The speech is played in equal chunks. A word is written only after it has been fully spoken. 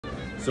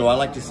So I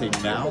like to say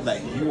now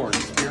that you are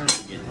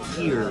experiencing it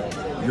here,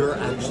 you're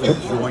actually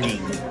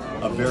joining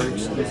a very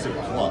exclusive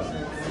club.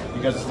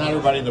 Because it's not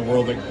everybody in the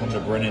world that can come to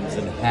Brennan's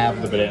and have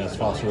the Bananas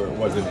Foster where it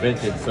was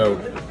invented. So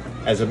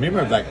as a member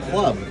of that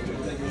club,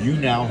 you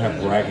now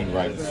have bragging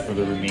rights for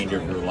the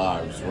remainder of your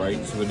lives,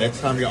 right? So the next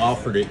time you're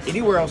offered it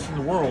anywhere else in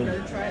the world,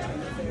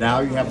 now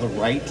you have the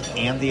right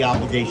and the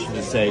obligation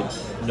to say,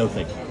 no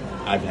thank you,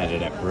 I've had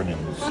it at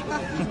Brennan's.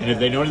 And if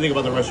they know anything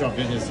about the restaurant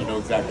business, they know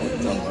exactly what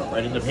you're talking about,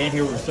 right? In the pan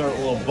here, we start with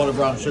a little butter,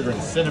 brown sugar,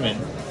 and cinnamon.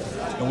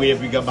 And we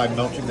have begun by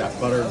melting that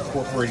butter,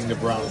 incorporating the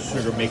brown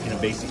sugar, making a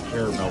basic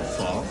caramel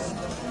sauce.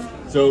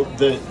 So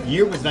the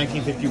year was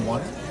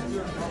 1951.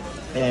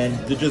 And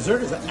the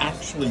dessert is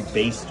actually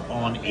based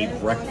on a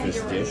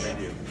breakfast dish.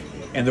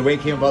 And the way it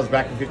came about was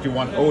back in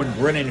 51, Owen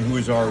Brennan, who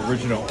is our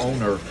original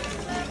owner,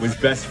 was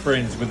best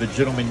friends with a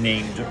gentleman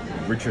named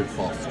Richard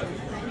Foster.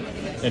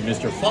 And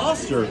Mr.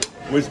 Foster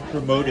was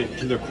promoted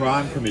to the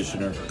crime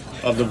commissioner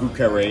of the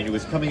Liqueur, and he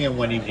was coming in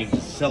one evening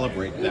to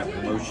celebrate that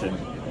promotion.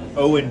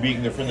 Owen,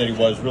 being the friend that he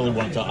was, really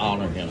wanted to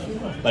honor him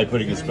by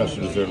putting a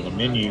special dessert on the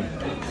menu.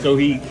 So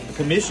he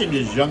commissioned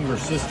his younger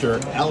sister,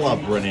 Ella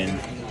Brennan,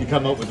 to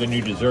come up with a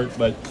new dessert,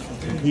 but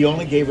he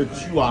only gave her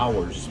 2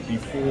 hours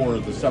before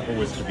the supper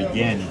was to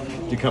begin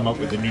to come up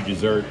with a new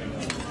dessert.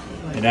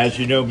 And as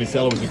you know, Miss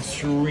Ella was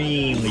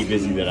extremely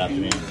busy that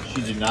afternoon.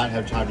 She did not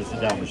have time to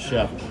sit down with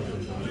Chef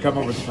to come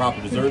up with the proper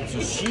dessert,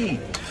 so she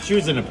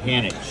was in a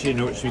panic. She didn't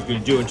know what she was going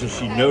to do until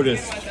she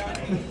noticed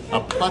a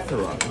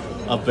plethora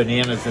of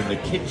bananas in the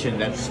kitchen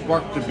that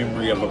sparked the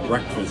memory of a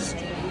breakfast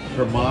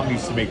her mom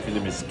used to make for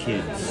them as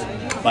kids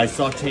by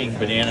sauteing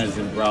bananas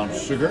in brown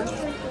sugar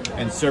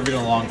and serving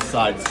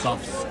alongside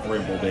soft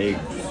scrambled eggs.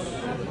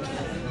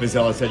 Ms.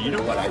 Ella said, you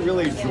know what, I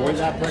really enjoy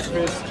that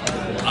breakfast.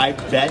 I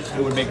bet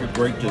it would make a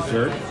great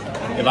dessert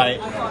if I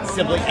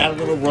simply add a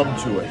little rum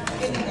to it.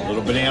 A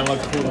little banana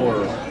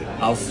liqueur.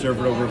 I'll serve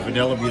it over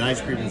vanilla bean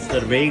ice cream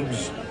instead of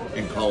eggs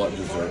and call it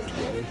dessert.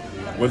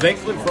 Well,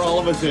 thankfully for all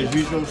of us, as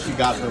usual, she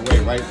got her way,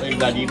 right? Later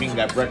that evening,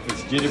 that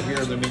breakfast did appear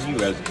on the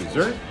menu as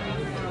dessert.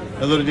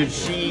 And little did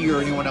she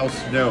or anyone else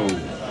know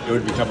it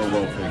would become a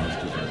world famous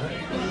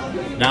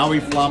dessert. Now we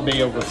flambe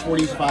over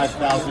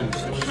 45,000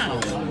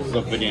 pounds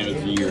of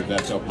bananas a year.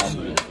 That's how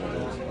popular this one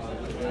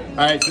is.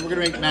 All right, so we're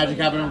gonna make magic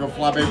happen. We're gonna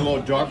flambe with a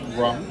little dark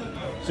rum.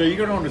 So you're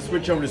gonna want to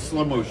switch over to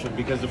slow motion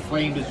because the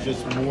flame is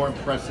just more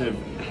impressive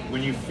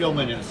when you film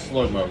it in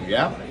slow mo,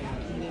 yeah?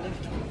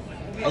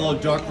 A little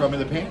dark rum in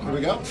the pan, here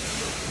we go.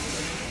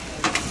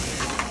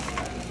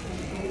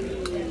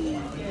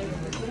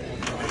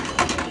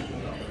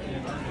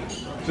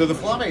 So the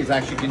flambe is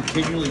actually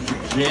continually to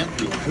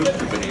gently cook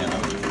the banana.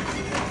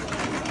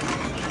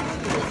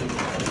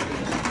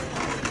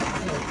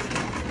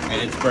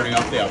 And it's burning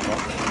off the alcohol.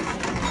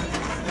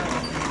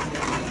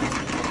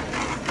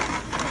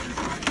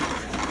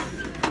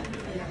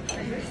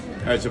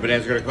 All right, so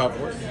banana's gonna come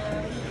for us.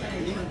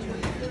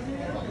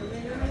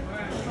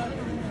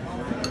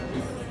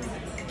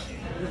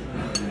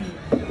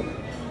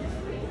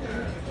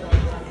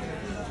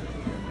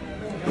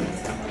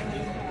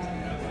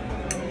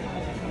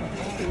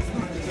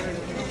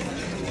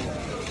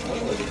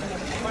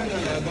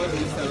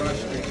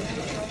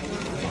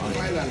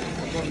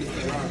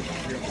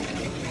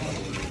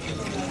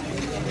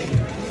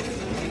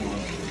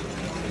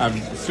 I'm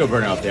still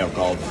burning off the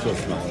alcohol, I'm still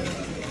smelling it.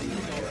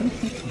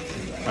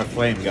 My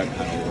flame got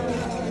kind of low.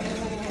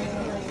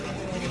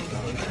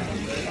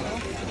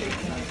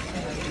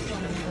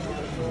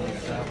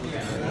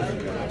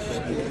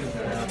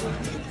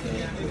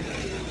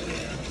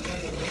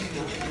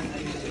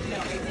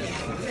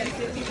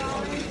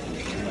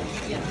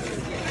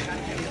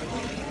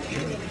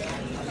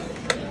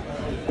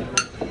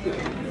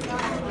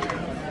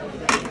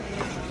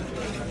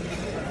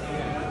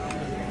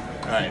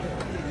 All right,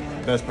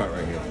 best part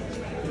right here.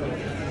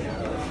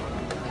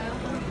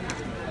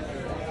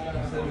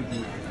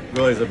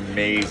 Really is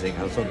amazing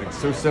how something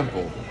so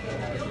simple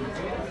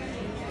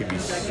can be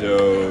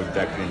so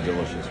decadent and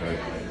delicious, right?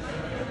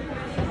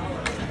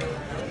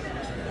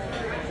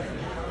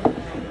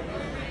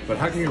 But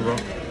how can you go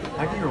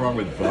wrong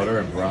with butter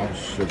and brown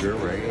sugar,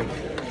 right?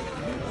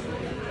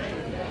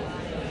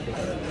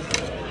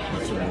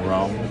 With some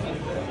rum.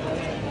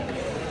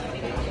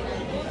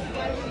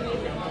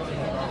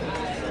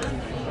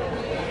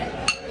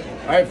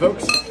 All right,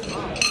 folks.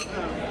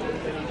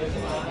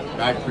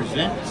 I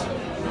present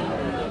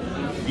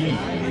the...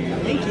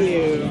 Thank you.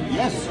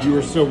 Yes, you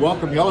are so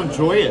welcome. Y'all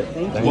enjoy it.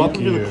 Thank you.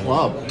 Welcome to the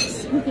club.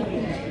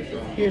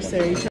 Here, sir.